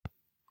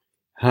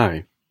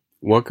Hi,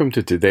 welcome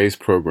to today's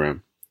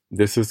program.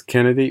 This is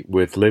Kennedy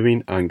with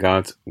Living on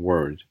God's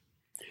Word.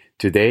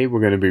 Today we're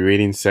going to be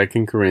reading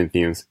 2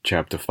 Corinthians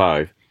chapter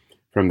 5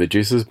 from the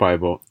Jesus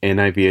Bible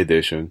NIV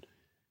edition.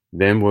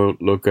 Then we'll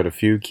look at a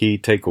few key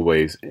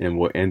takeaways and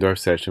we'll end our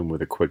session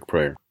with a quick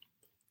prayer.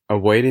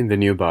 Awaiting the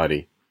new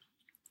body.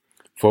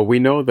 For we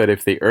know that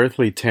if the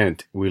earthly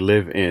tent we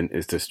live in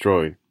is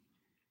destroyed,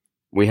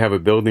 we have a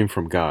building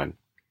from God,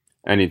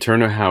 an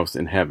eternal house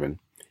in heaven,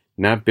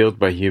 not built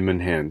by human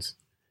hands.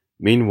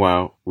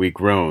 Meanwhile, we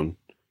groan,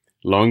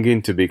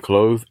 longing to be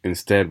clothed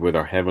instead with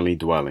our heavenly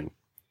dwelling,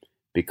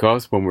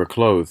 because when we're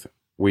clothed,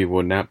 we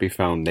will not be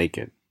found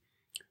naked.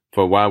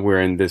 For while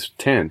we're in this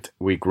tent,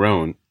 we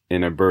groan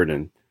in a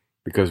burden,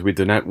 because we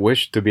do not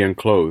wish to be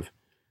unclothed,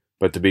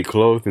 but to be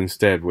clothed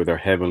instead with our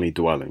heavenly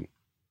dwelling,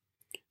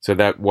 so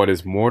that what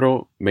is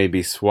mortal may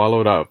be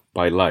swallowed up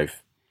by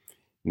life.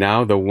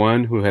 Now the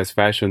one who has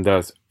fashioned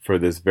us for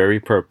this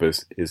very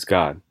purpose is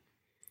God,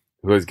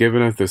 who has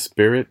given us the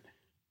Spirit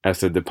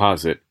as a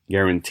deposit,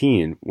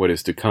 guaranteeing what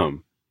is to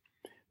come.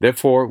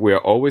 Therefore, we are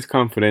always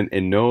confident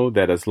and know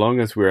that as long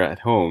as we are at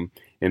home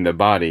in the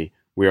body,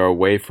 we are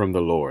away from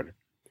the Lord.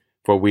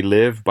 For we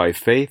live by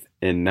faith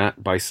and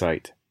not by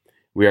sight.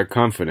 We are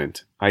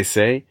confident, I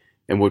say,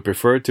 and would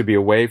prefer to be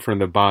away from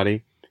the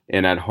body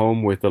and at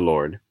home with the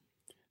Lord.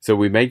 So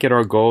we make it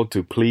our goal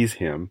to please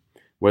Him,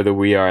 whether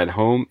we are at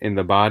home in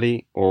the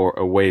body or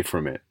away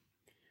from it.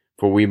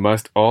 For we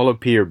must all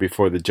appear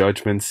before the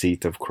judgment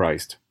seat of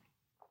Christ,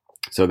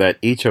 so that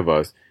each of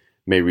us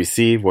may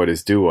receive what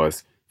is due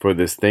us for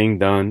this thing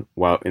done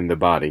while in the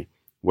body,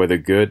 whether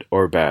good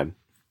or bad.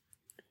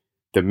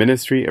 The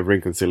ministry of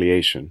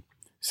reconciliation.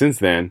 Since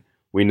then,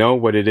 we know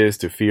what it is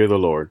to fear the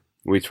Lord.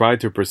 We try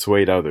to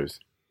persuade others.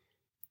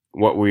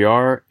 What we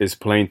are is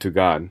plain to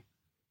God,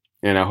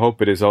 and I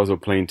hope it is also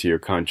plain to your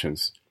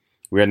conscience.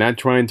 We are not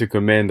trying to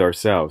commend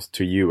ourselves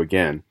to you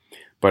again,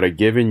 but are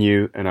giving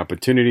you an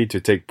opportunity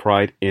to take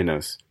pride in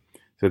us,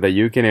 so that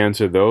you can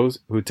answer those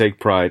who take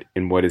pride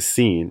in what is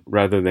seen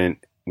rather than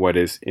what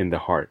is in the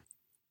heart.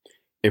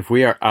 If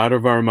we are out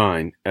of our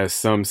mind, as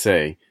some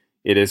say,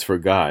 it is for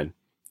God.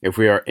 If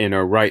we are in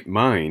our right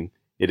mind,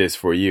 it is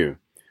for you.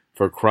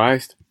 For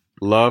Christ's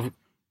love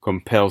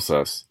compels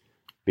us,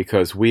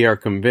 because we are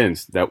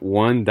convinced that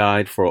one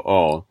died for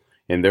all,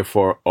 and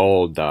therefore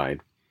all died.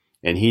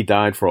 And He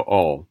died for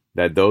all,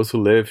 that those who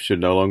live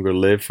should no longer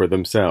live for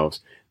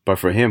themselves, but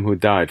for Him who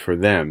died for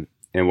them,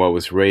 and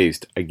was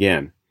raised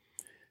again.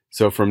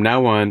 So from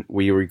now on,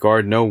 we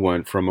regard no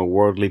one from a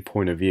worldly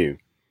point of view.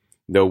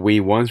 Though we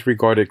once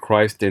regarded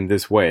Christ in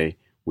this way,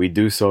 we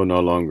do so no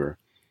longer.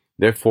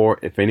 Therefore,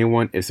 if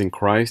anyone is in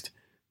Christ,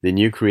 the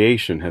new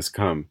creation has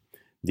come.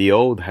 The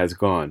old has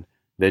gone.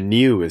 The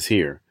new is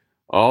here.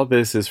 All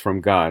this is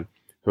from God,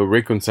 who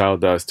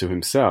reconciled us to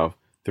Himself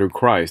through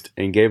Christ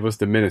and gave us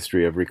the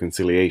ministry of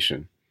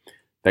reconciliation.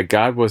 That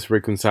God was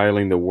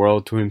reconciling the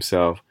world to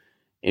Himself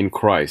in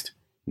Christ,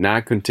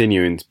 not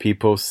continuing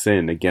people's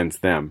sin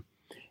against them.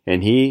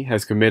 And He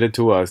has committed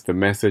to us the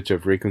message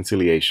of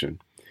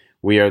reconciliation.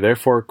 We are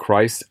therefore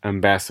Christ's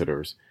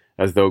ambassadors,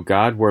 as though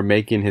God were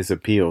making His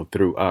appeal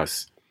through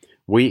us.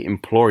 We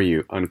implore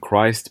you on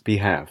Christ's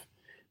behalf,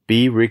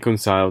 be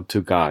reconciled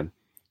to God.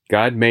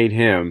 God made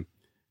Him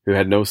who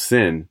had no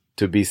sin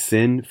to be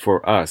sin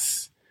for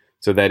us,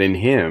 so that in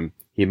Him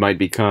He might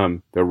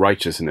become the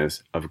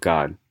righteousness of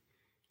God.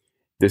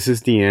 This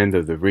is the end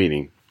of the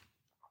reading.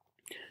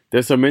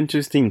 There's some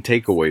interesting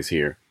takeaways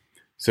here.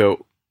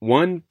 So,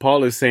 one,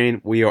 Paul is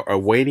saying we are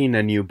awaiting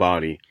a new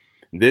body.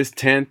 This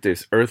tent,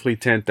 this earthly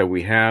tent that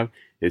we have,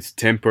 is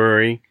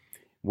temporary.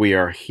 We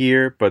are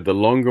here, but the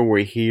longer we're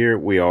here,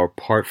 we are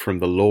apart from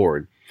the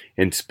Lord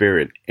in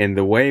spirit. And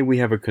the way we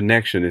have a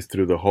connection is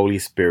through the Holy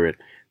Spirit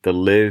that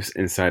lives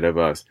inside of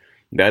us.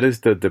 That is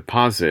the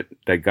deposit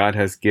that God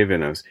has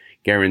given us,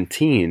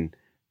 guaranteeing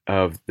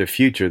of the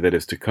future that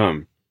is to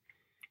come.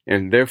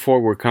 And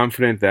therefore, we're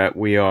confident that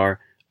we are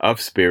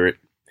of spirit,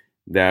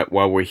 that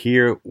while we're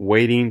here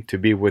waiting to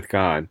be with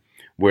God,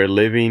 we're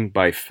living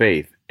by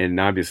faith and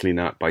obviously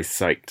not by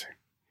sight.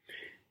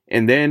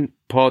 And then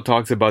Paul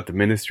talks about the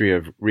ministry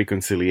of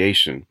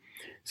reconciliation.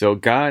 So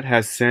God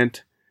has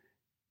sent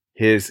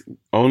His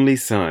only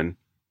Son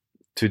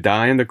to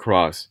die on the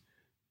cross,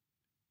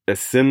 a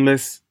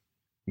sinless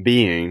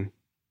being,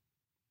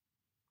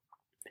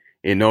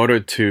 in order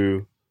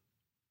to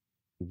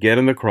get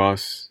on the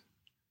cross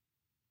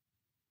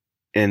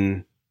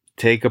and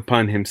take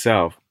upon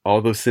Himself all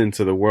the sins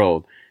of the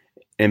world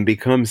and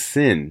become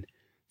sin,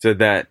 so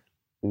that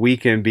we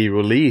can be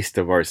released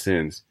of our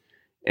sins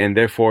and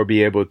therefore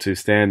be able to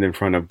stand in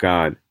front of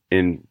God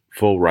in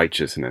full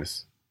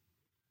righteousness.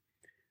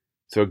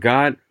 So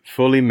God,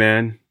 fully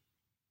man,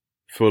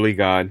 fully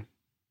God,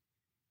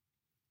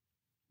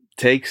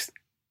 takes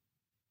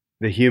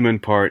the human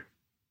part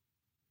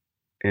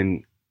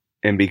and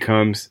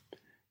becomes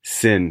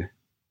sin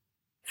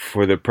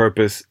for the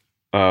purpose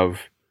of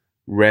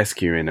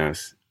rescuing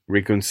us,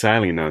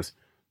 reconciling us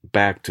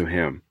back to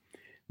Him.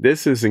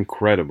 This is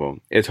incredible.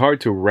 It's hard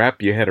to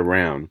wrap your head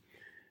around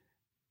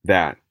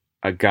that.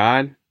 a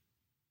God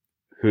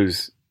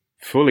who's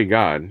fully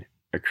God,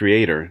 a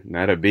creator,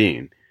 not a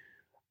being,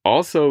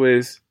 also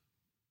is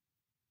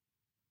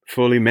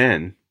fully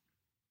man.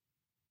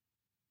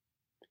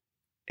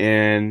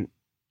 And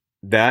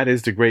that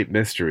is the great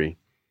mystery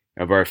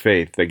of our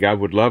faith, that God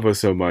would love us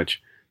so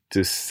much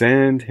to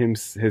send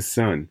his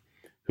Son,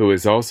 who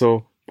is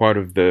also part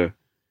of the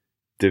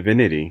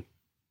divinity,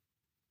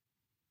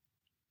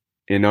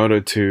 in order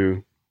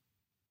to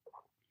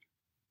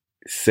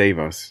save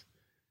us.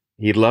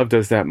 He loved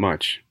us that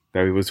much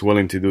that he was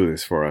willing to do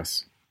this for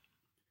us.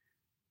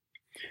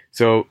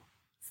 So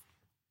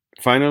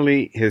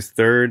finally, his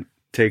third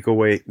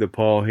takeaway that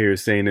Paul here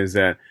is saying is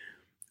that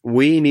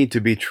we need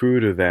to be true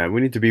to that. We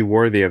need to be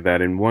worthy of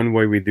that. And one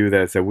way we do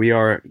that is that we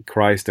are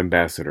Christ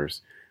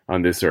ambassadors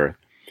on this earth.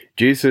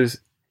 Jesus,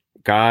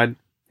 God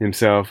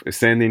himself, is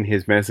sending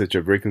his message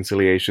of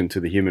reconciliation to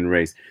the human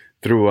race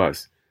through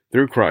us,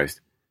 through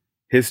Christ,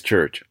 his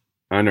church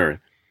on earth.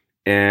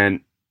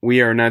 And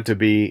we are not to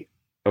be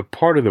a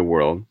part of the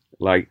world,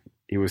 like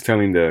he was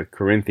telling the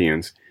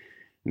Corinthians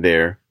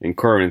there in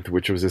Corinth,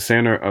 which was a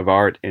center of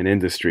art and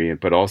industry,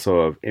 but also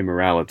of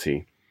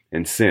immorality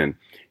and sin.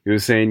 He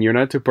was saying you're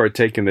not to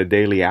partake in the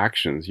daily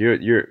actions,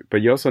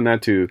 but you're also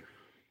not to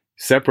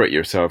separate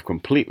yourself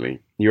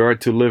completely. You are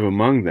to live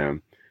among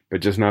them,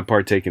 but just not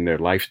partake in their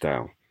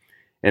lifestyle.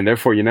 And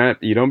therefore, you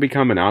don't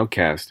become an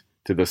outcast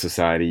to the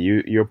society.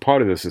 You're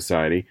part of the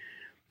society,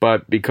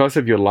 but because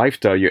of your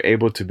lifestyle, you're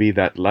able to be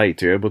that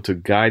light. You're able to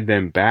guide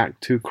them back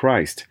to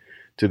Christ,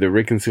 to the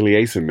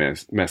reconciliation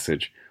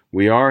message.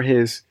 We are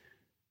his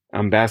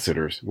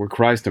ambassadors. We're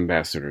Christ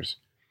ambassadors.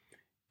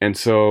 And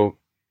so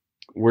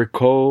we're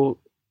called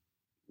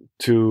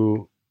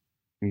to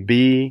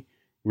be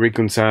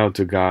reconciled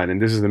to God.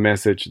 And this is the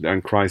message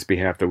on Christ's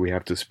behalf that we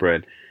have to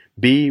spread.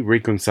 Be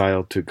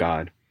reconciled to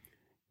God.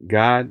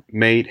 God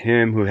made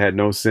him who had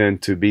no sin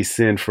to be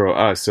sin for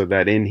us, so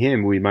that in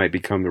him we might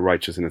become the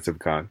righteousness of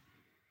God.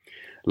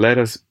 Let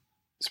us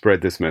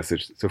spread this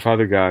message. So,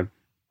 Father God,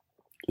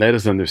 let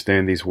us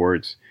understand these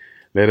words.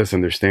 Let us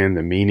understand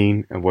the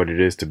meaning of what it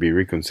is to be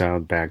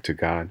reconciled back to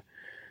God.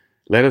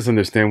 Let us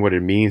understand what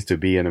it means to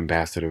be an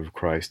ambassador of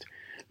Christ.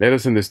 Let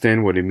us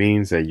understand what it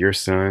means that your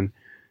Son,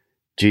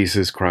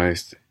 Jesus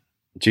Christ,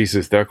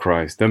 Jesus the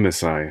Christ, the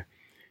Messiah,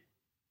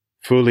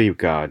 fully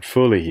God,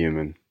 fully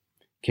human,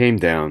 came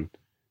down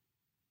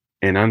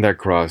and on that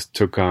cross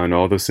took on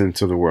all the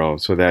sins of the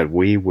world so that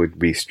we would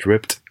be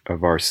stripped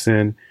of our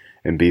sin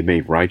and be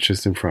made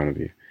righteous in front of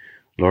you.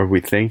 Lord, we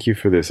thank you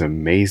for this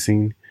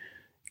amazing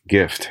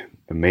gift,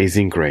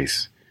 amazing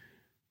grace.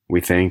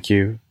 We thank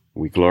you,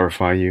 we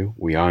glorify you,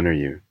 we honor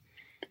you.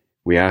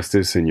 We ask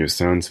this in your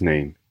Son's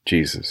name,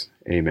 Jesus.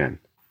 Amen.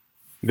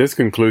 This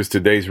concludes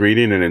today's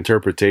reading and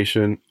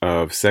interpretation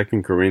of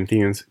 2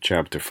 Corinthians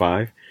chapter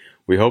 5.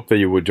 We hope that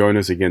you will join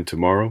us again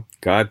tomorrow.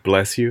 God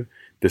bless you.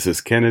 This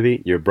is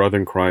Kennedy, your brother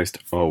in Christ,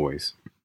 always.